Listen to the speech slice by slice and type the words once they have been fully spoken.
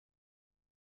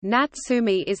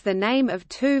Natsume is the name of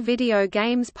two video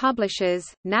games publishers,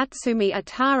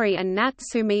 Natsume-Atari and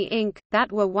Natsume Inc.,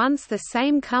 that were once the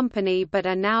same company but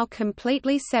are now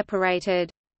completely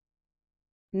separated.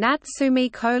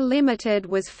 Natsume Co. Limited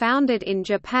was founded in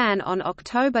Japan on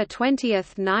October 20,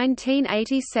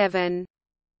 1987.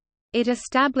 It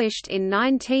established in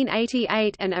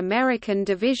 1988 an American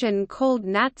division called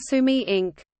Natsume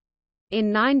Inc.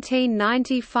 In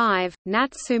 1995,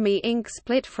 Natsume Inc.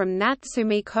 split from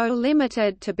Natsume Co.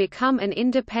 Limited to become an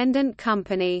independent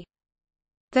company.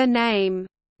 The name,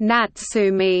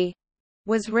 Natsume,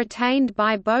 was retained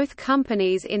by both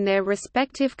companies in their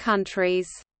respective countries.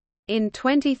 In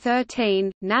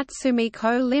 2013, Natsume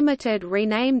Co. Limited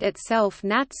renamed itself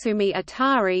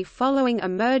Natsume-Atari following a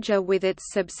merger with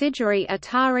its subsidiary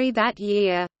Atari that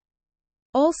year.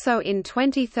 Also in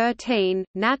 2013,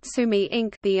 Natsume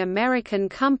Inc., the American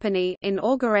company,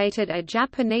 inaugurated a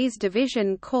Japanese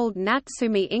division called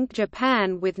Natsume Inc.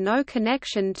 Japan with no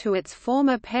connection to its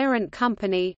former parent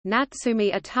company.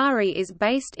 Natsume-Atari is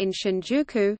based in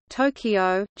Shinjuku,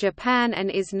 Tokyo, Japan and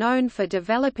is known for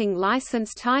developing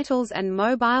licensed titles and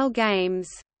mobile games.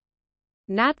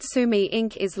 Natsume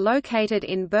Inc. is located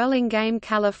in Burlingame,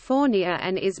 California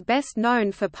and is best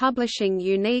known for publishing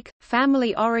unique,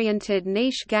 family-oriented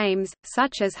niche games,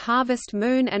 such as Harvest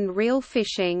Moon and Reel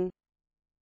Fishing.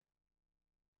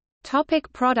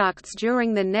 Topic products.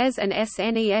 During the NES and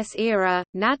SNES era,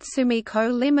 Natsume Co.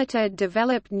 Limited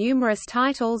developed numerous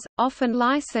titles, often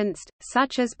licensed,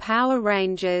 such as Power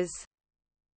Rangers.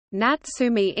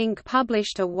 Natsume Inc.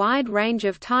 published a wide range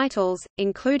of titles,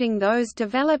 including those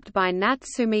developed by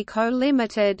Natsume Co.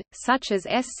 Limited, such as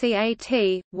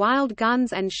SCAT, Wild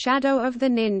Guns and Shadow of the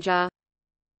Ninja.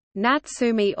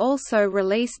 Natsume also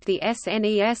released the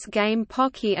SNES game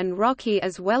Pocky and Rocky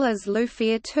as well as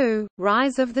Lufia 2,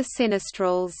 Rise of the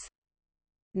Sinistrals.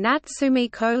 Natsume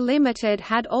Co. Limited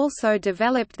had also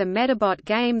developed the Metabot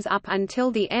games up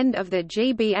until the end of the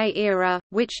GBA era,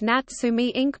 which Natsume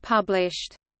Inc.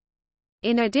 published.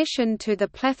 In addition to the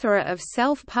plethora of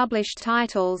self-published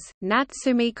titles,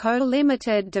 Natsume Co.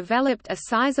 Limited developed a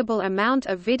sizable amount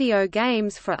of video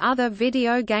games for other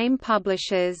video game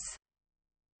publishers.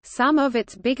 Some of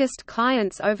its biggest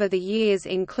clients over the years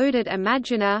included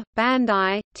Imagina,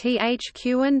 Bandai,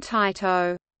 THQ and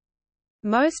Taito.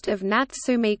 Most of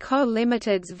Natsume Co.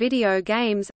 Limited's video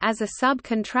games, as a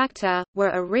subcontractor, were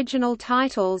original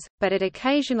titles, but it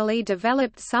occasionally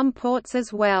developed some ports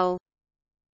as well.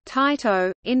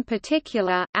 Taito, in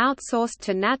particular, outsourced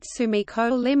to Natsume Co.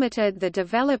 Limited the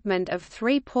development of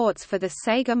 3 ports for the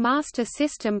Sega Master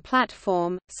System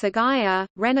platform, Sagaya,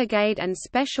 Renegade and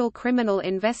Special Criminal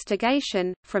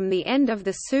Investigation. From the end of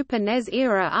the Super NES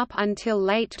era up until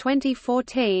late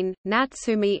 2014,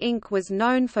 Natsume Inc. was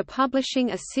known for publishing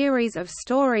a series of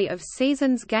Story of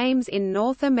Seasons games in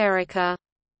North America.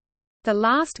 The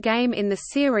last game in the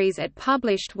series it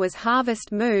published was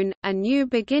Harvest Moon, A New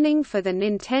Beginning for the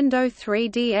Nintendo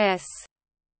 3DS.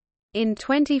 In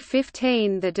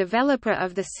 2015, the developer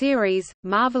of the series,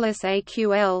 Marvelous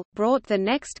AQL, brought the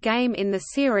next game in the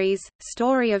series,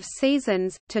 Story of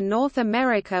Seasons, to North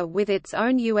America with its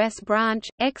own US branch,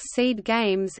 X-Seed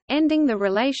Games, ending the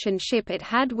relationship it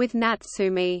had with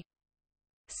Natsume.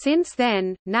 Since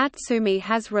then, Natsume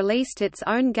has released its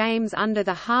own games under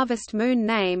the Harvest Moon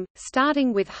name,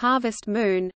 starting with Harvest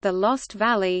Moon, The Lost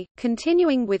Valley,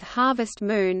 continuing with Harvest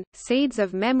Moon, Seeds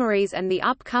of Memories and the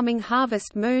upcoming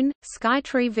Harvest Moon,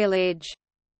 Skytree Village.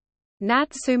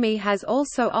 Natsume has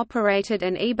also operated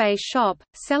an eBay shop,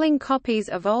 selling copies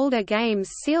of older games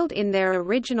sealed in their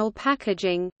original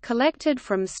packaging, collected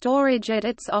from storage at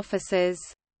its offices.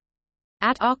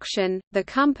 At auction, the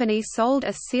company sold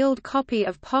a sealed copy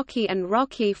of Pocky and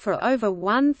Rocky for over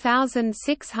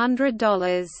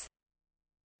 $1,600.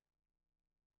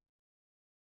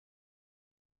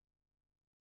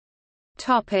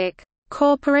 Topic: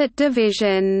 Corporate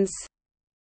divisions.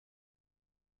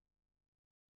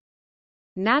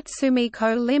 Natsume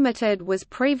Co. Limited was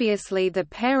previously the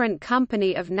parent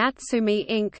company of Natsume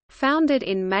Inc., founded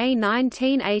in May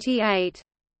 1988.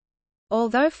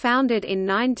 Although founded in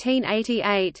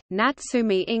 1988,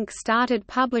 Natsume Inc. started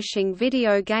publishing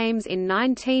video games in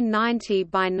 1990.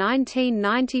 By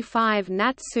 1995,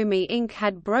 Natsume Inc.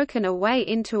 had broken away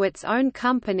into its own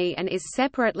company and is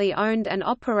separately owned and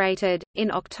operated.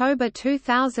 In October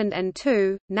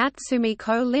 2002, Natsume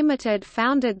Co. Limited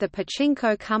founded the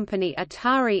pachinko company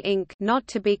Atari Inc., not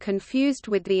to be confused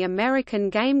with the American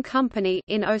game company,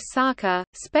 in Osaka,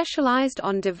 specialized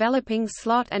on developing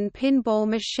slot and pinball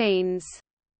machines.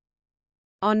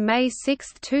 On May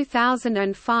 6,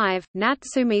 2005,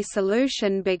 Natsume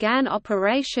Solution began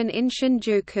operation in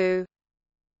Shinjuku.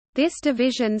 This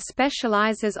division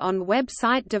specializes on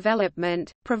website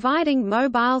development, providing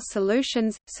mobile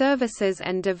solutions, services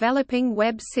and developing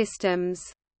web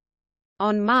systems.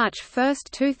 On March 1,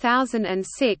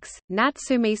 2006,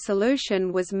 Natsume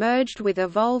Solution was merged with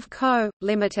Evolve Co.,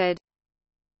 Ltd.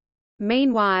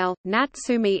 Meanwhile,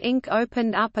 Natsume Inc.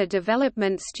 opened up a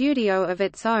development studio of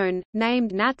its own,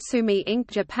 named Natsume Inc.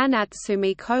 Japan.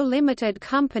 Natsume Co. Limited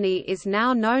company is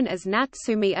now known as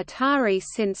Natsume-Atari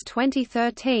since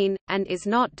 2013, and is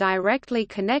not directly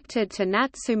connected to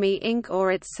Natsume Inc.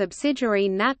 or its subsidiary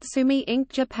Natsume Inc.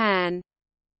 Japan.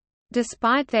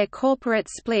 Despite their corporate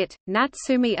split,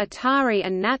 Natsume-Atari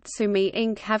and Natsume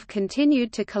Inc. have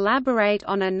continued to collaborate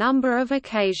on a number of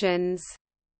occasions.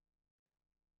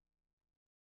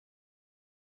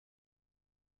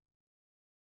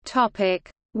 Topic: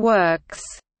 Works.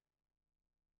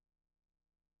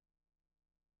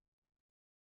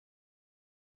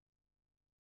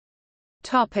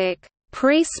 Topic: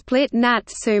 Pre-split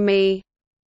Natsume.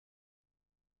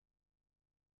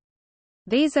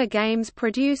 These are games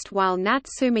produced while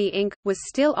Natsume Inc. was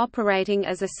still operating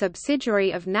as a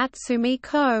subsidiary of Natsume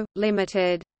Co.,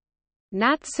 Ltd.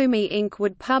 Natsume Inc.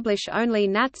 would publish only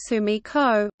Natsume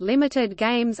Co., Ltd.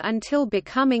 games until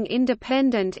becoming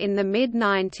independent in the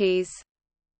mid-90s.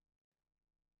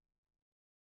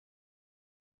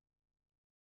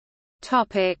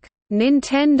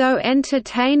 Nintendo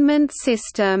Entertainment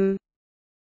System.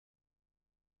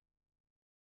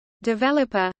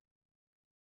 Developer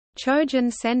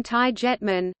Chojin Sentai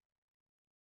Jetman,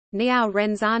 Niao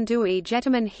Renzandui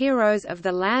Jetman Heroes of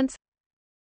the Lance,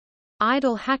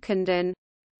 Idol Hackenden,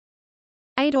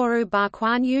 Eidoru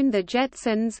Bakuanyun The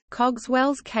Jetsons,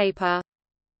 Cogswell's Caper,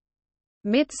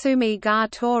 Mitsumi ga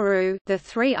Toru The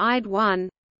Three-Eyed One,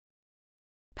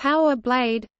 Power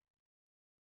Blade,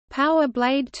 Power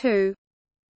Blade 2,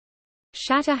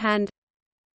 Shatterhand,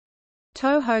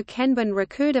 Toho Kenban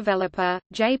Raku Developer,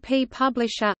 JP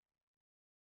Publisher,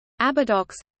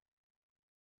 Abadox,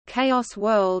 Chaos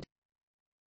World,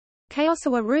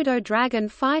 Chaosawa Rudo Dragon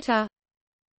Fighter,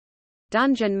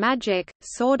 Dungeon Magic,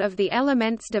 Sword of the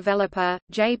Elements Developer,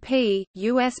 JP,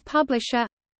 US Publisher,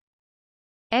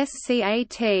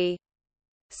 SCAT.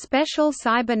 Special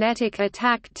Cybernetic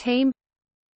Attack Team,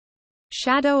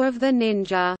 Shadow of the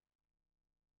Ninja.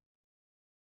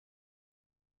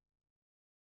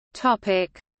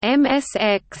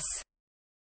 MSX.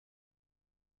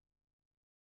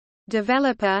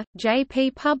 Developer,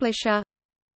 JP Publisher,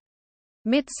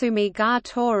 Mitsumi ga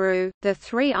Toru, The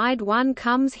Three-Eyed One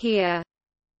Comes Here.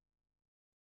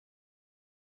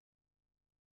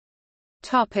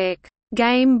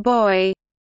 Game Boy.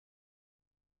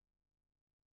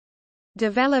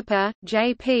 Developer,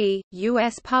 JP,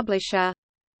 US Publisher,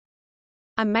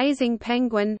 Amazing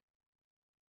Penguin,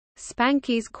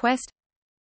 Spanky's Quest,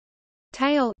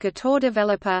 Tail Guitar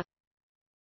Developer,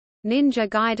 Ninja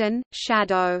Gaiden,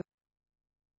 Shadow.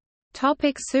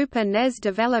 Super NES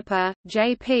Developer,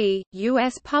 JP,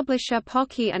 US Publisher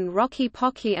Pocky and Rocky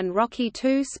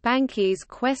 2 Spanky's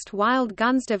Quest Wild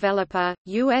Guns Developer,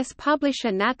 US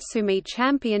Publisher Natsume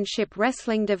Championship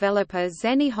Wrestling Developer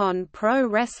Zenihon Pro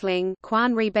Wrestling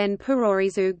Kwanriben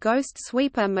Purorizu Ghost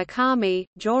Sweeper Mikami,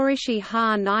 Jorishi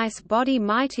Ha Nice Body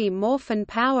Mighty Morphin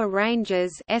Power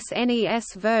Rangers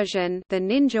SNES version The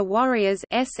Ninja Warriors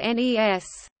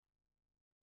SNES.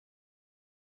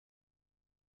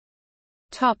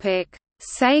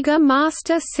 Sega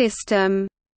Master System.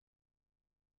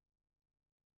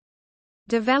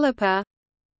 Developer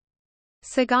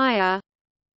Sagaya,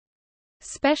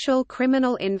 Special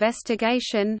Criminal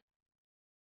Investigation,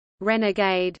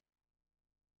 Renegade.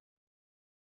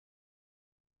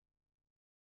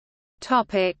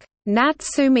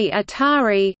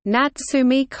 Natsume-Atari,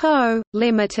 Natsume Co.,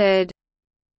 Ltd.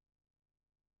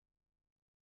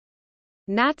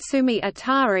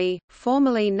 Natsume-Atari,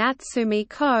 formerly Natsume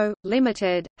Co.,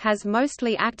 Ltd., has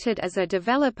mostly acted as a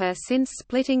developer since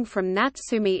splitting from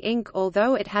Natsume Inc.,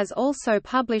 although it has also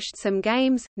published some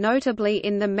games, notably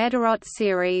in the Medarot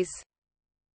series.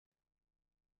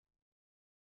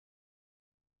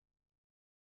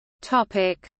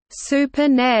 Super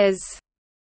NES.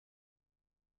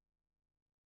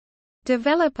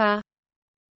 Developer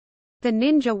The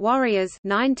Ninja Warriors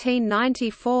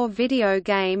 1994 video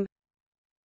game,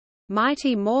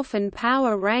 Mighty Morphin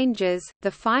Power Rangers,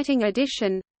 The Fighting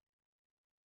Edition,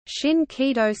 Shin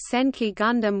Kido Senki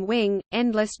Gundam Wing,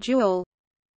 Endless Duel,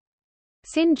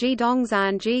 Shinji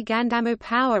Dongzanji Gandamu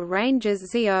Power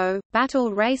Rangers Zeo,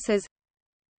 Battle Racers,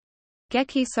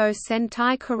 Gekiso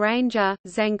Sentai Karanger,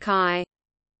 Zenkai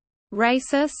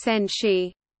Racer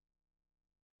Senshi.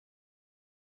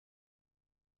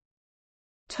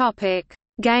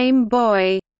 Game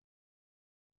Boy.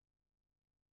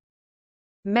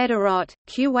 Medarot,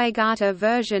 Kuwagata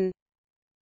version.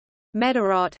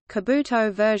 Medarot,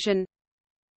 Kabuto version.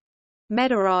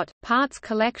 Medarot, Parts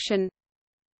Collection.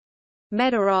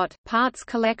 Medarot, Parts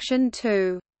Collection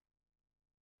 2.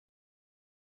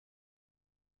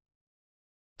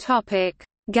 Topic: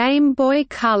 Game Boy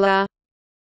Color.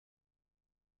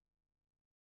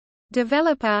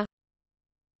 Developer: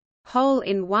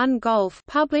 Hole-in-One Golf,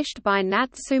 published by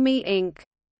Natsume Inc.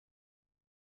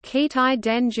 Kitai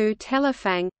Denju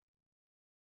Telefang.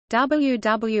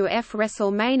 WWF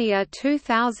WrestleMania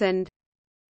 2000.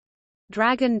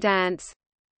 Dragon Dance.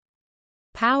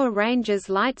 Power Rangers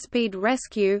Lightspeed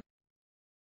Rescue.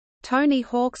 Tony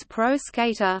Hawk's Pro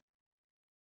Skater.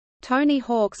 Tony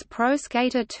Hawk's Pro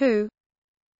Skater 2.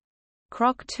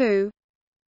 Croc 2.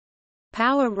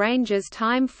 Power Rangers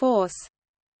Time Force.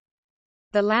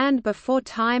 The Land Before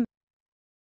Time.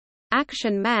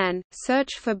 Action Man,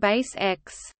 Search for Base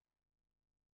X.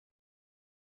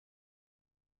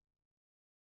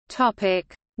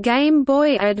 Topic: Game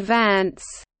Boy Advance.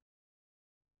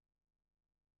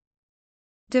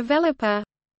 Developer: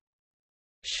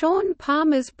 Sean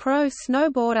Palmer's Pro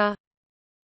Snowboarder.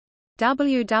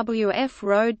 WWF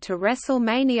Road to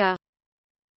WrestleMania.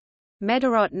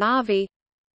 Medarot Na'vi.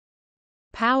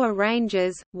 Power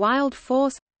Rangers, Wild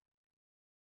Force.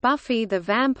 Buffy the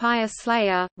Vampire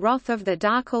Slayer, Wrath of the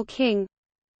Darkle King.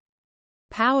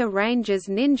 Power Rangers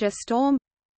Ninja Storm.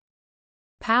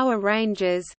 Power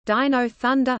Rangers, Dino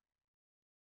Thunder.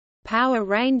 Power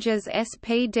Rangers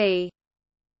SPD.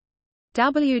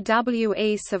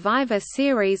 WWE Survivor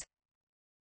Series.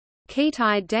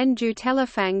 Kitai Denju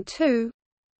Telefang 2.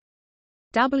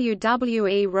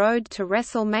 WWE Road to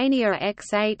WrestleMania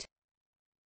X8.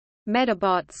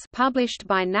 Medabots, published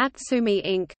by Natsume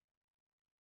Inc.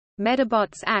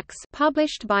 Medabots Axe,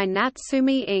 published by Natsume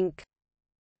Inc.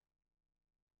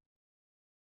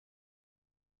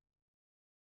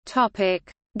 Topic: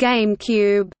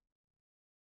 GameCube.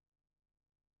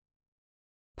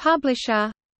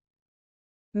 Publisher: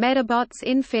 Medabots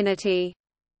Infinity.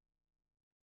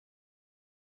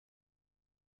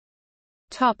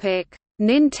 Topic: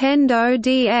 Nintendo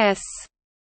DS.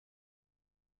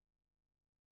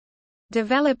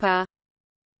 Developer: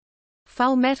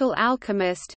 Fullmetal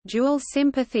Alchemist, Dual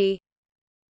Sympathy.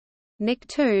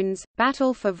 Nicktoons,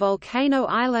 Battle for Volcano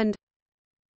Island.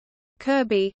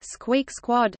 Kirby, Squeak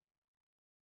Squad.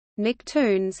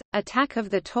 Nicktoons, Attack of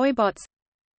the Toybots.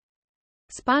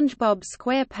 SpongeBob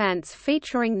SquarePants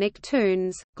featuring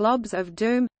Nicktoons, Globs of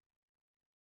Doom.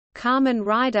 Kamen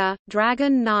Rider,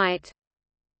 Dragon Knight.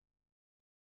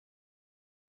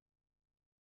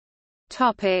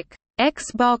 Topic: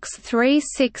 Xbox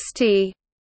 360.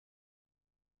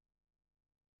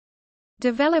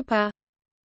 Developer: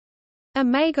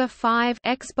 Omega 5,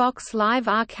 Xbox Live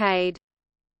Arcade.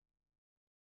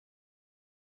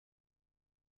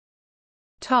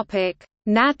 Topic: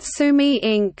 Natsume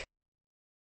Inc.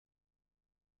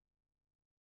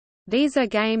 These are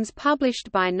games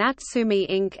published by Natsume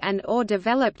Inc. and or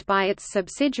developed by its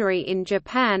subsidiary in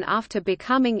Japan after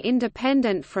becoming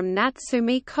independent from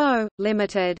Natsume Co.,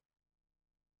 Ltd.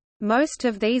 Most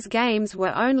of these games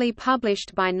were only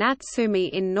published by Natsume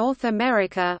in North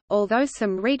America, although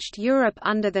some reached Europe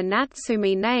under the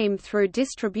Natsume name through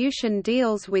distribution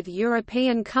deals with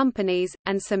European companies,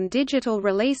 and some digital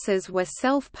releases were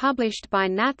self-published by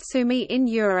Natsume in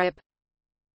Europe.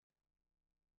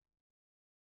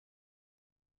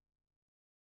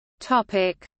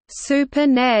 Super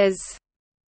NES.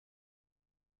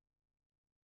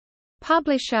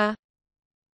 Publisher: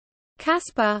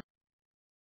 Casper.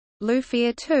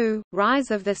 Lufia 2,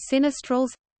 Rise of the Sinistrals.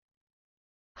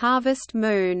 Harvest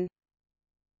Moon.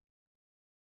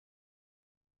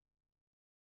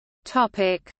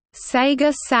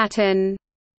 Sega Saturn.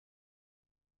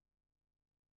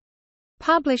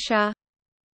 Publisher: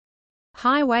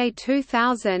 Highway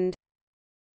 2000.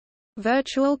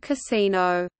 Virtual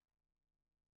Casino.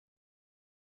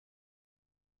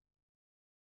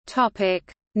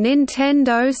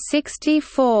 Nintendo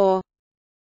 64.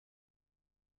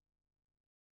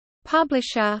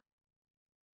 Publisher: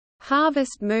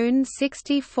 Harvest Moon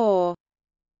 64.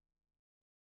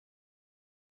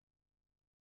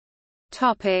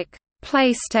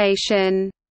 PlayStation.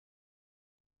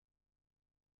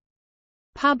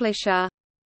 Publisher: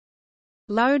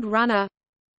 Lode Runner.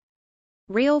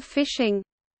 Real Fishing.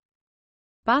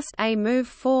 Bust a Move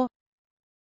 4.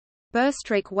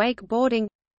 Burstrick Wakeboarding.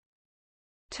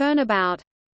 Turnabout.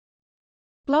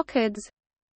 Blockades.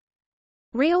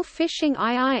 Real Fishing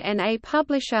IINA.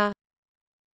 Publisher: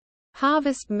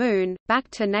 Harvest Moon, Back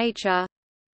to Nature.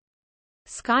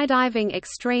 Skydiving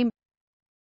Extreme,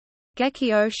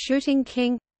 Gekio Shooting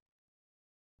King,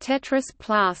 Tetris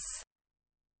Plus.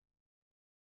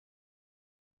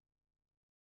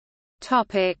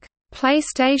 Topic: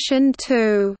 PlayStation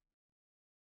 2.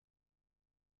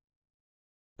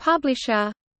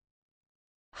 Publisher: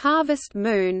 Harvest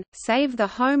Moon, Save the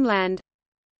Homeland,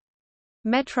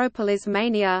 Metropolis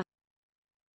Mania,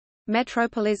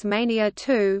 Metropolis Mania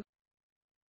 2,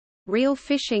 Real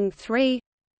Fishing 3,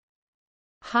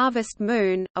 Harvest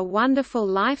Moon, A Wonderful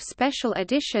Life Special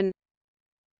Edition,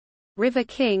 River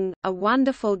King, A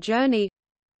Wonderful Journey,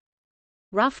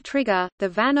 Rough Trigger, The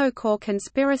Vanocore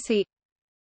Conspiracy,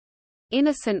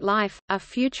 Innocent Life, A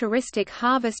Futuristic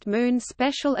Harvest Moon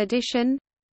Special Edition,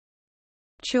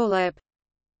 Tulip.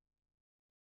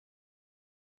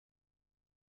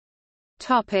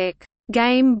 Topic: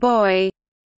 Game Boy.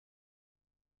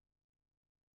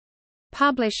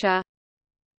 Publisher: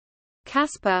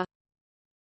 Casper,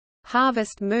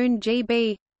 Harvest Moon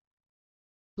GB,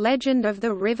 Legend of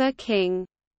the River King.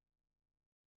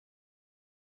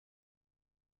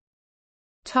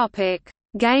 Topic: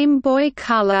 Game Boy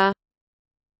Color.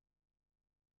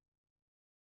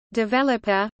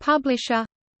 Developer, Publisher: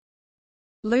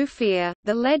 Lufia,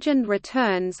 The Legend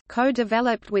Returns,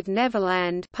 co-developed with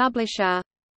Neverland. Publisher: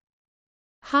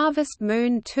 Harvest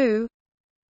Moon 2,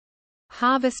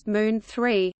 Harvest Moon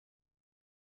 3,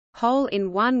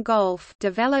 Hole-in-One Golf,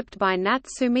 developed by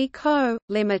Natsume Co.,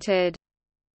 Limited.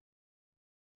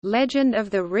 Legend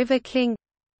of the River King,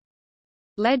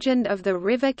 Legend of the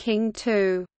River King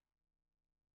 2.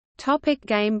 Topic: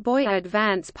 Game Boy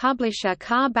Advance. Publisher: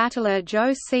 Car Battler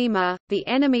Joe Seema, The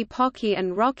Enemy Pocky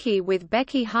and Rocky with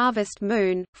Becky. Harvest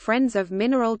Moon, Friends of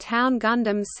Mineral Town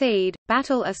Gundam Seed,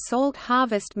 Battle Assault.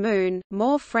 Harvest Moon,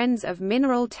 More Friends of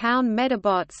Mineral Town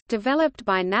Metabots, developed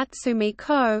by Natsume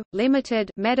Co.,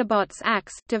 Limited. Metabots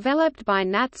Axe, developed by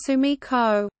Natsume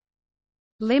Co.,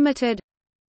 Limited.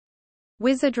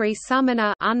 Wizardry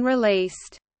Summoner,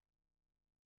 unreleased.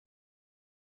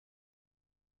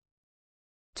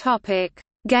 Topic: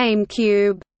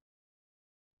 GameCube.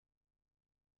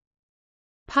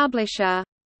 Publisher: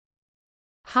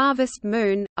 Harvest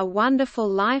Moon, A Wonderful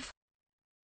Life,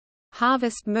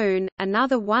 Harvest Moon,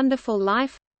 Another Wonderful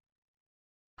Life,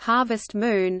 Harvest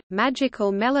Moon,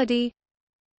 Magical Melody,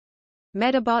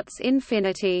 Metabots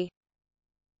Infinity.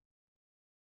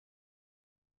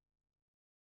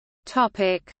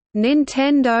 Topic: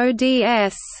 Nintendo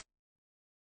DS.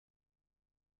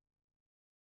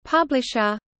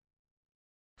 Publisher: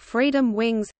 Freedom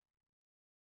Wings,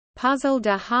 Puzzle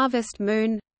de Harvest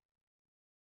Moon,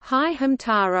 Hi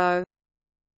Hamtaro,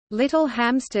 Little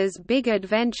Hamster's Big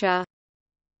Adventure,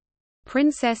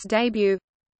 Princess Debut,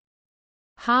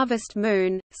 Harvest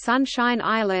Moon, Sunshine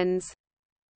Islands,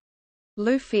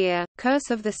 Lufia, Curse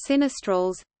of the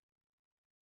Sinistrals,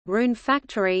 Rune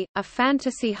Factory, A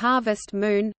Fantasy. Harvest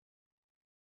Moon,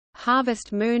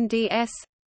 Harvest Moon DS,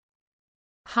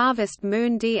 Harvest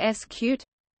Moon DS Cute,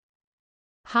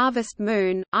 Harvest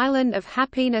Moon, Island of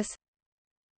Happiness,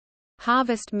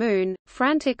 Harvest Moon,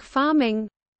 Frantic Farming,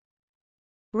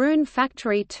 Rune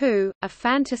Factory 2, A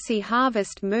Fantasy.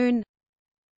 Harvest Moon,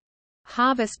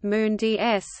 Harvest Moon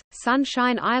DS,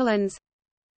 Sunshine Islands,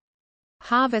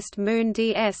 Harvest Moon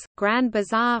DS, Grand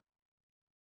Bazaar,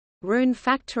 Rune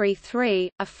Factory 3,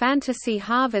 A Fantasy.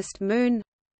 Harvest Moon,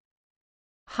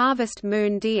 Harvest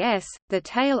Moon DS, The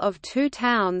Tale of Two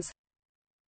Towns,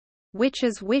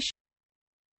 Witch's Wish,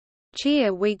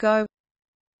 Cheer We Go,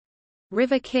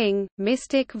 River King,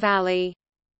 Mystic Valley.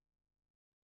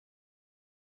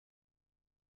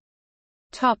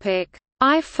 Topic: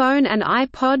 iPhone and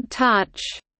iPod Touch.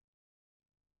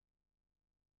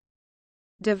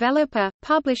 Developer,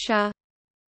 Publisher: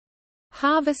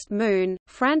 Harvest Moon,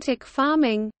 Frantic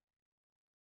Farming,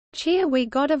 Cheer We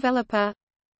Go. Developer: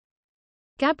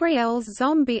 Gabrielle's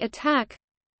Zombie Attack,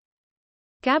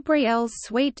 Gabrielle's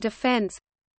Sweet Defense,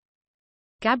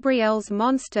 Gabrielle's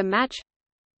Monster Match,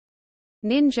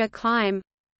 Ninja Climb,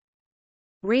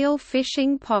 Real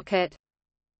Fishing Pocket.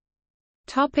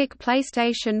 Topic: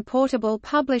 PlayStation Portable.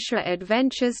 Publisher: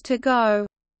 Adventures to Go,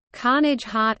 Carnage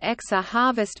Heart Exa.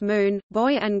 Harvest Moon,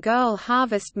 Boy and Girl.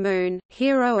 Harvest Moon,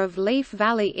 Hero of Leaf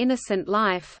Valley. Innocent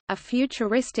Life, A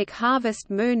Futuristic Harvest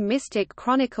Moon. Mystic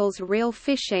Chronicles. Real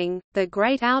Fishing, The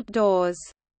Great Outdoors.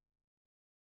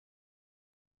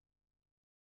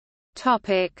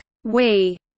 Topic: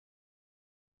 Wii.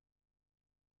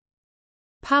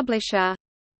 Publisher: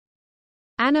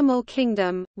 Animal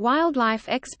Kingdom, Wildlife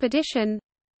Expedition,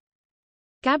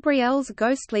 Gabrielle's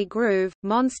Ghostly Groove,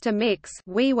 Monster Mix.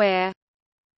 WiiWare.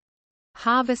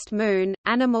 Harvest Moon,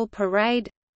 Animal Parade,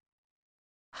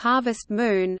 Harvest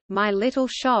Moon, My Little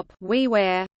Shop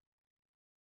WiiWare,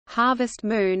 Harvest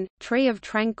Moon, Tree of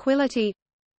Tranquility,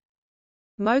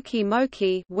 Moki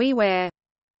Moki WiiWare,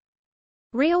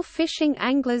 Real Fishing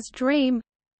Angler's Dream,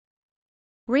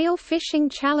 Real Fishing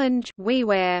Challenge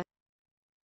WiiWare,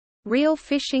 Real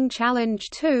Fishing Challenge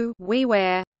 2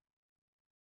 WiiWare,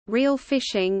 Real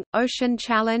Fishing Ocean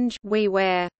Challenge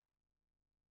WiiWare.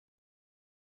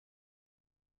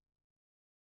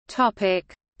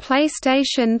 Topic: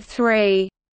 PlayStation 3.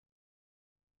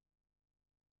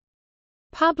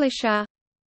 Publisher: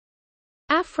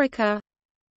 Africa,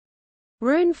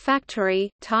 Rune Factory,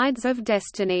 Tides of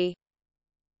Destiny.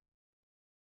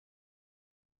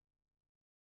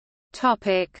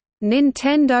 Topic: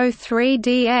 Nintendo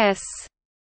 3DS.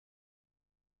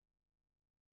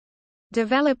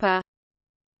 Developer: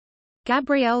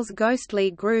 Gabrielle's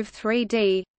Ghostly Groove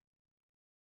 3D,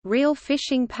 Real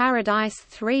Fishing Paradise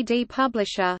 3D.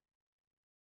 Publisher: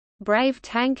 Brave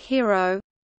Tank Hero,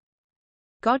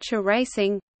 Gotcha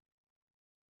Racing,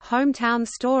 Hometown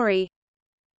Story,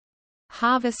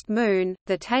 Harvest Moon,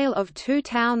 The Tale of Two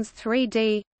Towns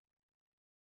 3D,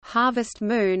 Harvest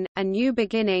Moon, A New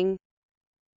Beginning,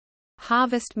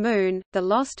 Harvest Moon, The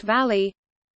Lost Valley,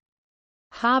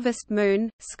 Harvest Moon,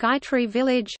 Skytree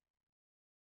Village,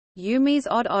 Yumi's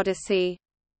Odd Odyssey.